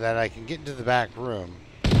so that I can get into the back room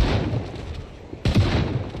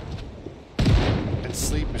and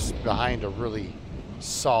sleep behind a really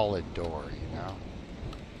solid door, you know.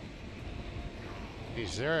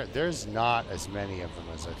 There's not as many of them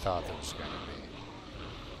as I thought there was going to be.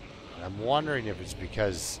 And I'm wondering if it's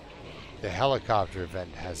because the helicopter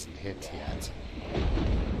event hasn't hit yet,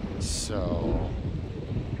 so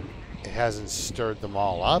it hasn't stirred them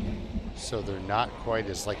all up, so they're not quite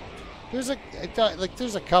as like. There's a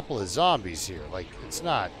couple of zombies here. Like, it's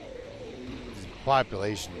not, the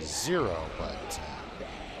population is 0, but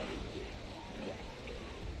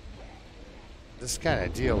this kind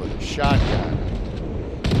of deal with a shotgun.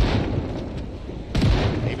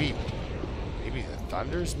 Maybe the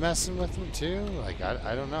thunder's messing with them too. Like,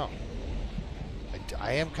 I don't know.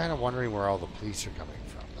 I am kind of wondering where all the police are coming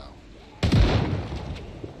from, though,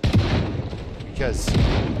 because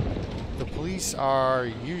the police are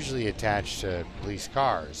usually attached to police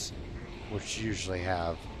cars, which usually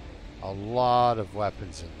have a lot of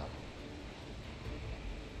weapons in them.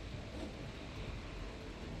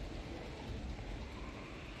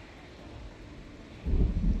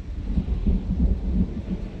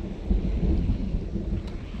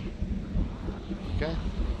 Okay.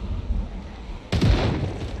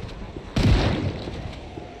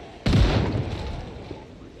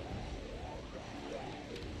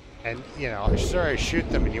 And, you know, sure, I shoot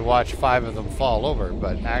them and you watch 5 of them fall over,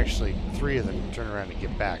 but actually 3 of them turn around and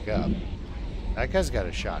get back up. That guy's got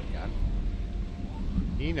a shotgun.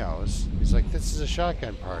 He knows. He's like, this is a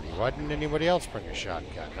shotgun party. Why didn't anybody else bring a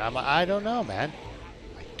shotgun? I don't know, man.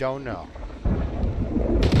 I don't know. I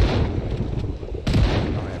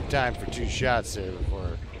don't have time for 2 shots there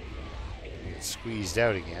before you get squeezed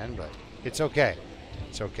out again, but it's okay.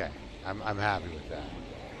 It's okay. I'm happy with that.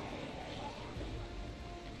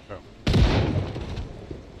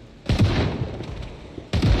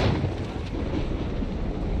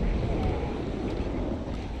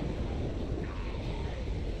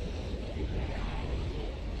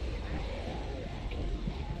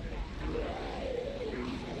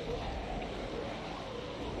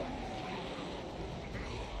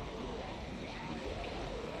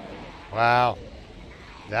 Wow,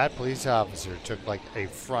 that police officer took like a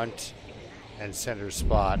front and center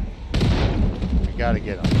spot. We gotta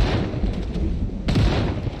get him.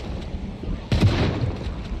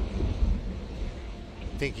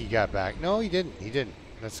 I think he got back. No, he didn't. He didn't.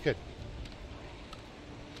 That's good.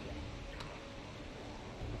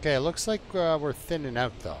 Okay, it looks like we're thinning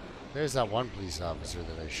out though. There's that one police officer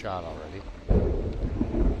that I shot already.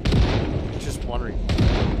 I'm just wondering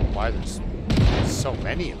why there's so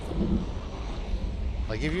many of them.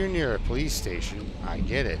 Like, if you're near a police station, I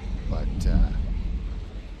get it, but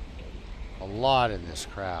a lot in this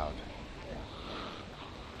crowd.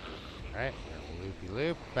 Alright, loopy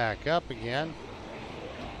loop, back up again.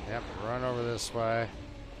 Yep, run over this way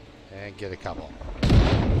and get a couple. There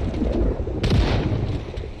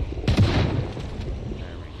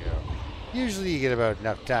we go. Usually you get about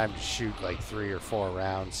enough time to shoot like 3 or 4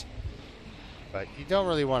 rounds. But you don't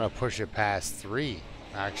really want to push it past 3,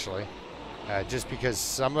 actually. Just because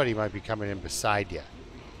somebody might be coming in beside you.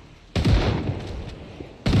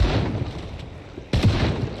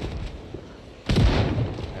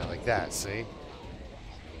 like that, see? And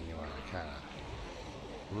you want to kind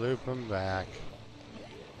of loop them back.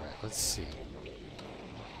 Alright, let's see.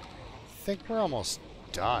 I think we're almost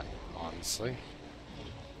done, honestly.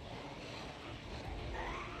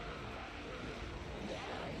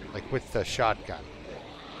 Like with the shotgun.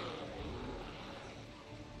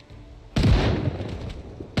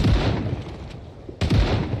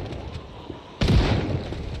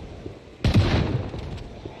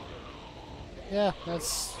 Yeah,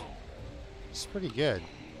 it's pretty good.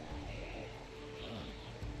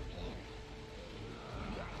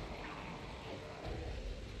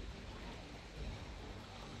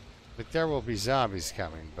 Like there will be zombies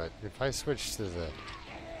coming, but if I switch to the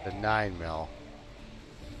 9mm, it'll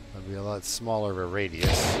be a lot smaller of a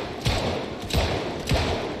radius.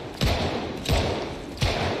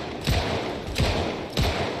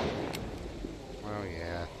 Oh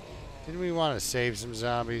yeah. Didn't we want to save some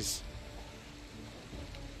zombies?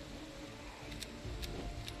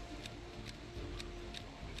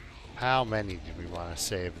 How many did we want to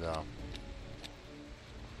save, though?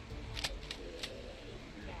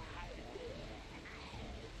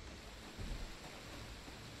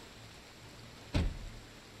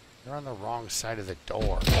 They're on the wrong side of the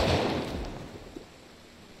door.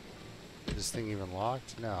 Is this thing even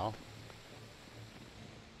locked? No.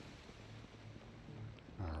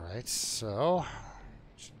 Alright, so...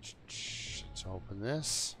 let's open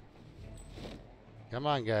this. Come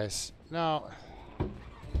on, guys. No.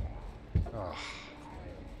 Oh.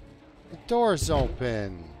 The door's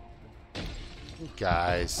open. You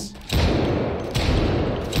guys.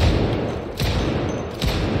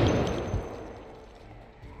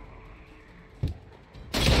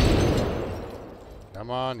 Come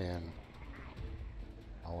on in.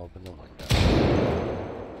 I'll open the window.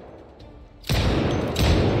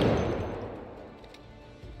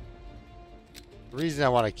 The reason I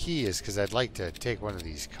want a key is because I'd like to take one of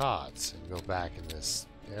these cots and go back in this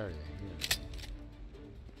area here.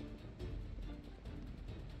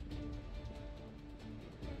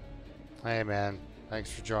 Hey man,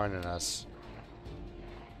 thanks for joining us.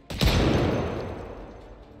 Did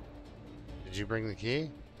you bring the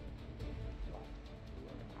key?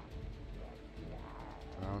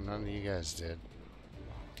 No, none of you guys did.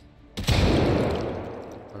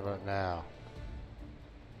 What about now?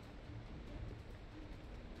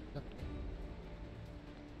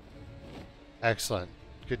 Excellent.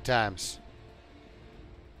 Good times.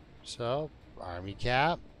 So, army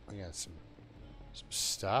cap. We got some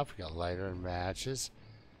stuff. We got lighter and matches.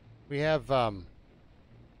 We have an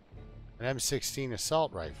M16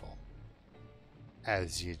 assault rifle.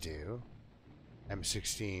 As you do.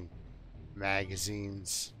 M16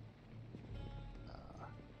 magazines.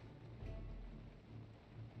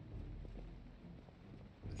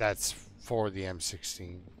 That's for the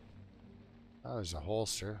M16. Oh, there's a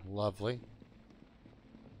holster. Lovely.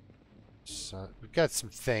 So we've got some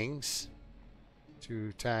things.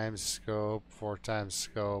 2 times scope, 4 times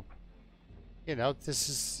scope. You know,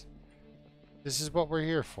 this is what we're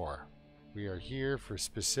here for. We are here for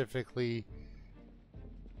specifically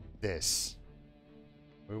this.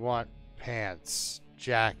 We want pants,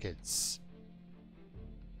 jackets,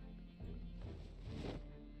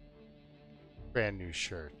 brand new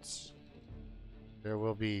shirts. There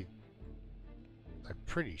will be, I'm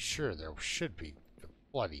pretty sure there should be a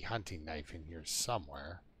bloody hunting knife in here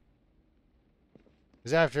somewhere.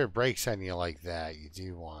 Because after it breaks on you like that, you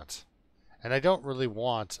do want... And I don't really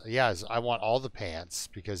want... Yeah, I want all the pants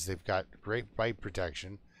because they've got great bite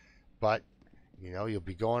protection. But, you know, you'll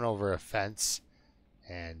be going over a fence.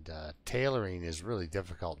 And tailoring is really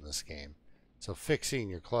difficult in this game. So fixing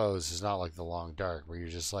your clothes is not like the Long Dark where you're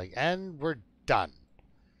just like, and we're done.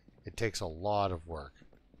 It takes a lot of work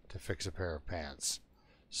to fix a pair of pants.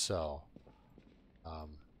 So...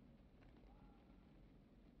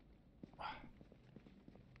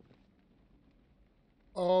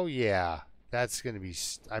 oh yeah, that's gonna be.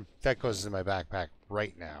 That goes in my backpack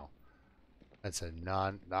right now. That's a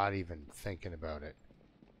not even thinking about it.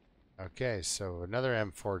 Okay, so another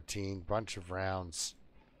M14, bunch of rounds.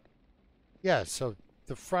 Yeah, so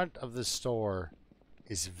the front of the store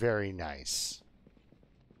is very nice.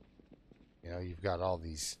 You know, you've got all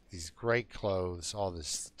these great clothes, all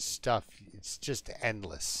this stuff. It's just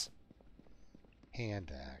endless.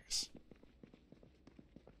 Hand axe.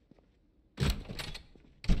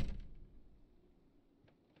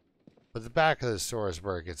 But the back of the store is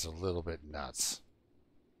where it gets a little bit nuts.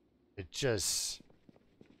 It just...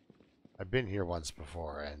 I've been here once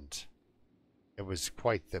before, and it was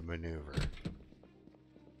quite the maneuver.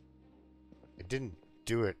 It didn't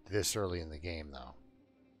do it this early in the game, though.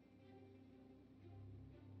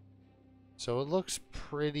 So it looks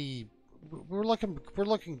pretty. We're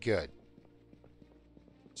looking good.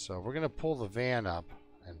 So we're gonna pull the van up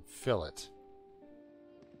and fill it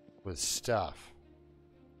with stuff.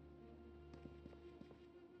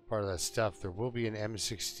 Part of that stuff, there will be an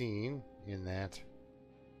M16 in that.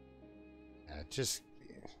 It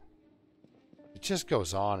just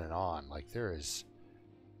goes on and on. Like there is.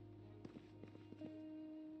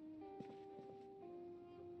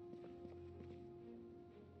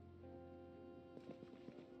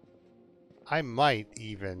 I might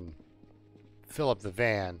even fill up the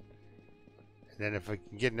van, and then if I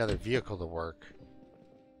can get another vehicle to work,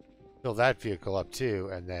 fill that vehicle up too,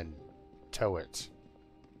 and then tow it.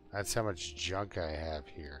 That's how much junk I have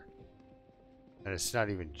here. And it's not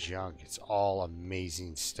even junk, it's all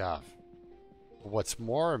amazing stuff. What's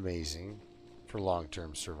more amazing for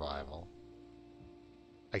long-term survival,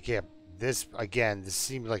 this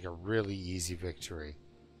seemed like a really easy victory.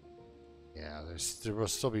 Yeah, there will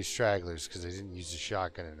still be stragglers because I didn't use the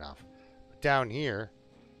shotgun enough. But down here,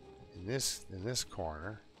 in this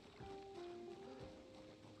corner,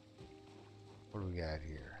 what do we got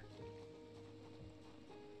here?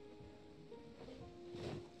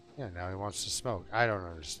 Yeah, now he wants to smoke. I don't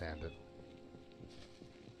understand it.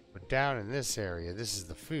 But down in this area, this is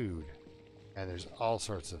the food, and there's all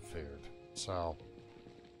sorts of food. So,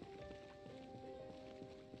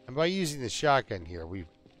 and by using the shotgun here, we've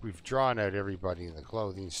drawn out everybody in the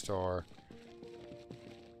clothing store.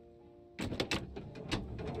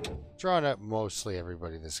 Drawn out mostly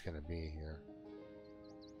everybody that's going to be here.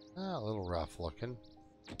 A little rough looking.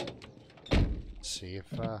 Let's see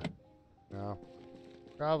if, no.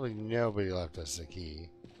 Probably nobody left us the key.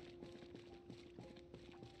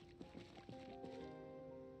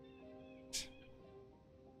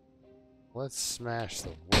 Let's smash the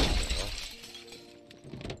window.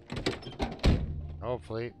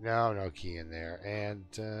 Hopefully. No key in there. And,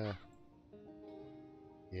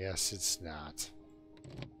 yes, it's not.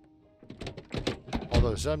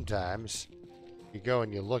 Although sometimes you go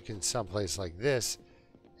and you look in someplace like this,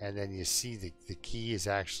 and then you see the key is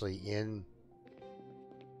actually in,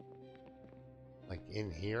 like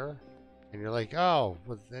in here, and you're like, oh,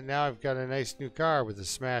 well, then now I've got a nice new car with a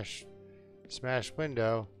smashed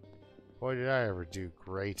window. Boy, did I ever do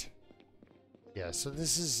great. Yeah, so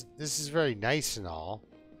this is very nice and all.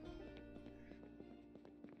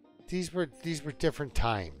 These were different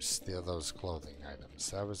times, those clothing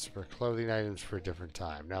items. That was for clothing items for a different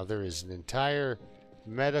time. Now there is an entire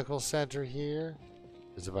medical center here.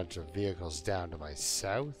 There's a bunch of vehicles down to my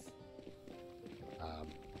south.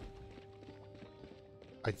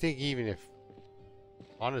 I think even if,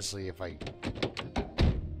 honestly, if I...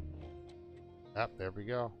 Oh, there we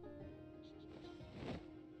go.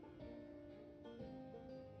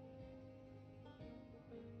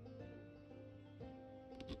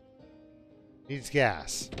 Needs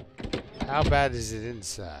gas. How bad is it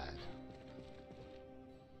inside?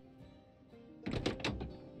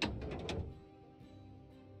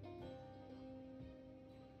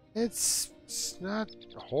 It's not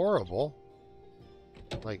horrible.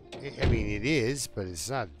 Like, I mean, it is, but it's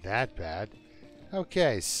not that bad.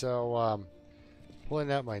 Okay, so,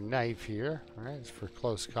 pulling out my knife here. Alright, it's for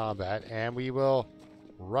close combat. And we will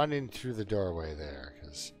run in through the doorway there,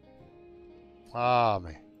 because... Oh,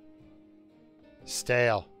 man.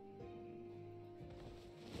 Stale.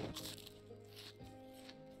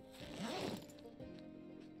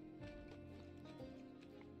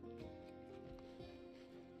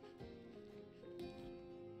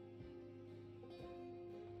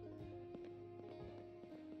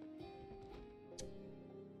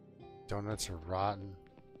 Donuts are rotten.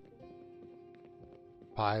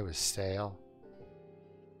 Pie was stale.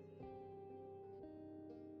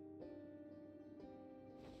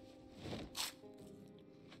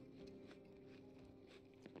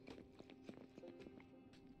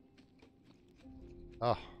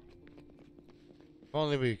 Oh. If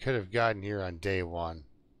only we could have gotten here on day one.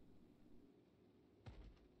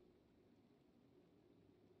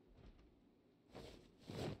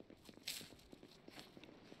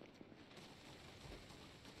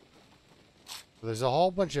 There's a whole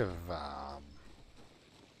bunch of,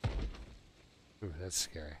 ooh, that's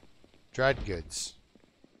scary. Dried goods.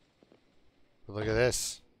 But look at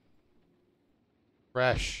this.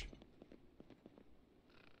 Fresh.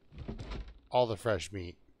 All the fresh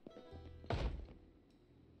meat.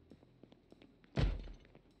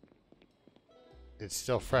 It's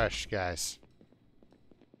still fresh, guys.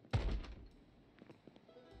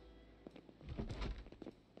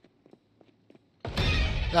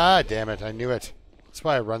 Ah, damn it. I knew it. That's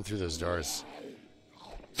why I run through those doors.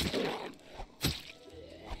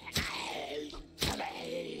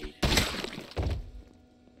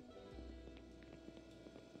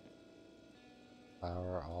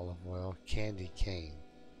 candy cane.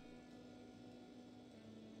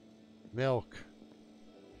 Milk.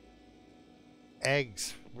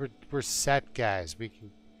 Eggs. We're set, guys. We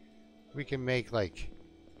can make like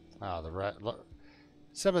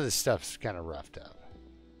some of this stuff's kind of roughed up.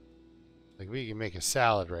 Like we can make a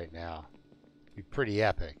salad right now. Be pretty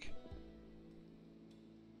epic.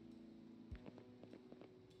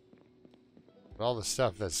 But all the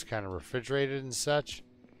stuff that's kind of refrigerated and such,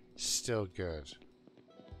 still good.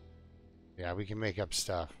 Yeah, we can make up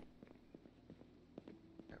stuff.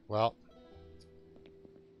 Well,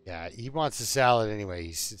 yeah, he wants a salad anyway.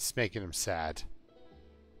 It's making him sad.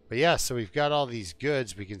 But yeah, so we've got all these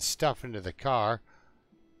goods we can stuff into the car.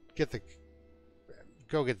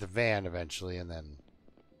 Go get the van eventually, and then.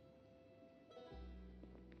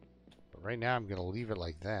 But right now, I'm gonna leave it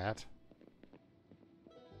like that.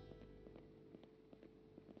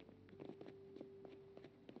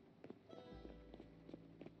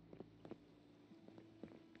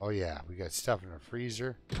 Oh yeah, we got stuff in the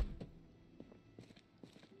freezer.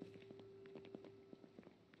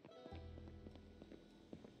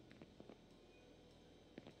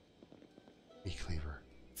 Meat cleaver.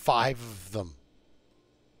 5 of them.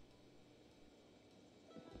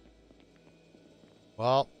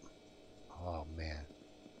 Well, oh man.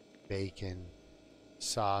 Bacon,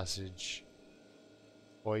 sausage,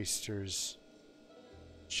 oysters,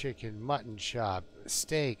 chicken, mutton chop,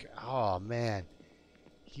 steak. Oh man.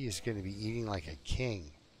 He is going to be eating like a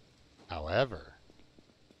king. However,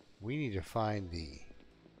 we need to find to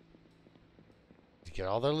get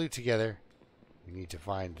all their loot together, we need to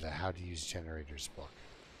find the how to use generators book.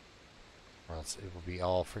 Or else it will be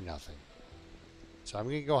all for nothing. So I'm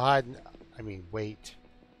going to go wait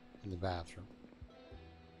in the bathroom.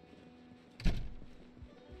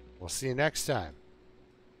 We'll see you next time.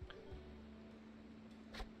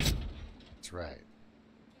 That's right.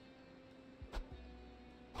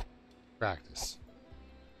 Practice.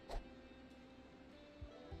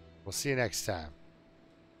 We'll see you next time.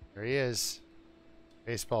 There he is.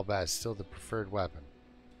 Baseball bat is still the preferred weapon.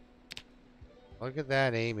 Look at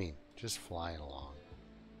that aiming. Just flying along.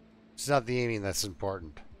 It's not the aiming that's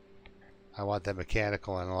important. I want that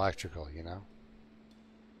mechanical and electrical, you know?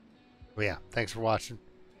 But yeah, thanks for watching.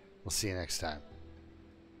 We'll see you next time.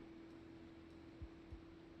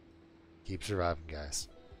 Keep surviving, guys.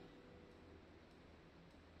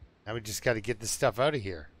 Now we just got to get this stuff out of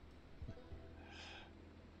here.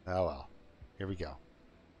 Oh well. Here we go.